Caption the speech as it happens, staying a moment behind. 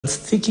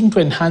seeking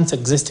to enhance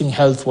existing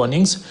health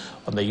warnings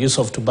on the use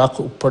of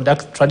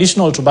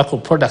traditional tobacco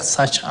products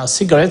such as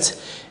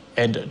cigarettes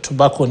and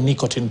tobacco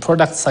nicotine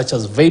products such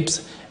as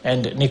vapes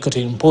and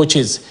nicotine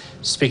pouches.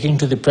 Speaking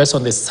to the press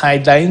on the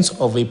sidelines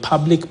of a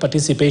public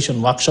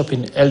participation workshop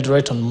in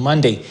Eldoret on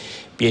Monday,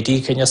 BAT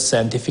Kenya's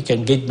scientific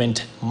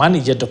engagement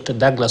manager Dr.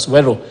 Douglas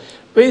Wero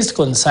raised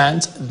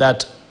concerns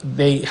that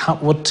they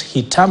have what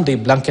he termed a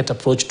blanket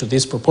approach to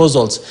these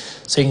proposals,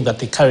 saying that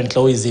the current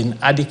law is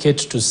inadequate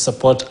to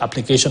support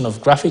application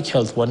of graphic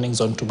health warnings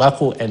on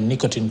tobacco and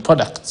nicotine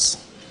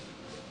products.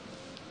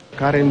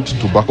 Current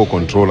Tobacco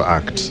Control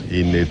Act,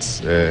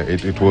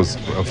 it was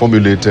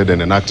formulated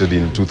and enacted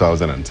in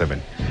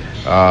 2007.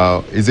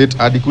 Is it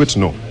adequate?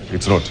 No,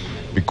 it's not,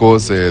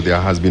 because there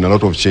has been a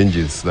lot of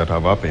changes that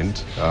have happened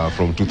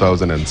from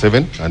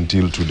 2007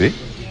 until today.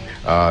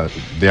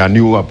 There are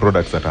newer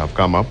products that have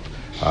come up.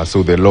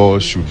 So the law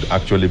should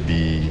actually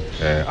be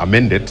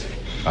amended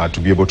to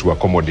be able to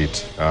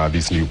accommodate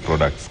these new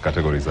products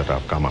categories that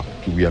have come up.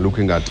 We are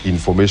looking at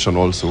information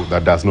also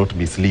that does not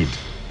mislead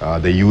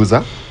the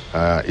user,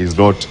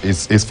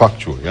 is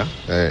factual,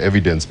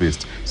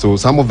 evidence-based. So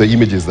some of the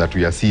images that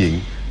we are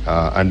seeing,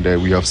 and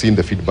we have seen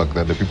the feedback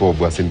that the people of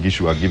Uasin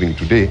Gishu are giving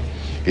today,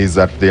 is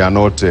that they are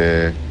not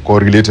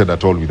correlated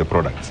at all with the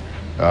products.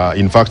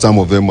 In fact, some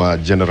of them are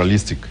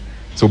generalistic.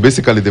 So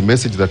basically the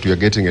message that we are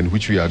getting and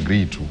which we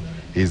agree to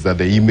is that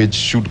the image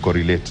should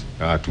correlate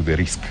to the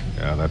risk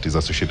that is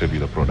associated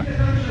with the product.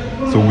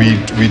 So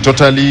we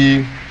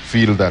totally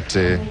feel that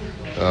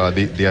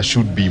there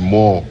should be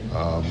more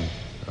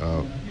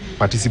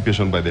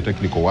participation by the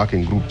technical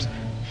working groups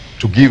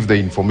to give the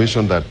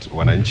information that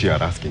wananchi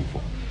are asking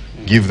for.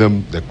 Give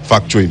them the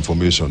factual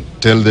information,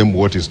 tell them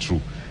what is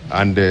true.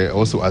 And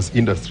also as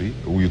industry,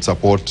 we would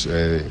support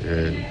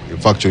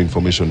factual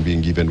information being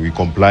given. We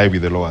comply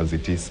with the law as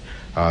it is.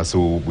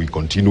 So we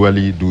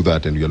continually do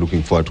that, and we are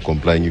looking forward to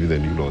complying with the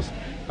new laws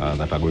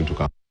that are going to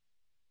come.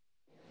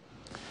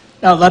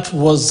 Now, that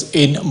was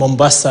in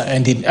Mombasa.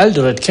 And in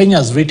Eldoret,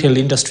 Kenya's retail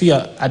industry,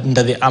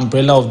 under the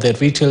umbrella of the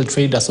Retail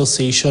Trade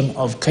Association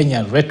of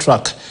Kenya,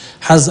 RETRAC,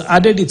 has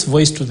added its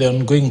voice to the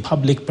ongoing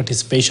public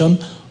participation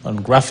on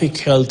graphic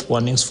health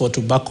warnings for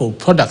tobacco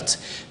products,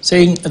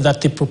 saying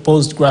that the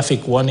proposed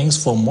graphic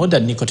warnings for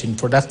modern nicotine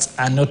products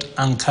are not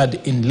anchored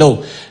in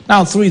law.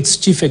 Now, through its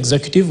chief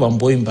executive,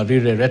 Wamboi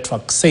Mbarire,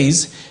 RETRAC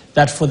says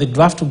that for the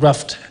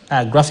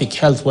graphic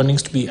health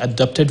warnings to be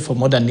adopted for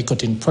modern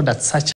nicotine products such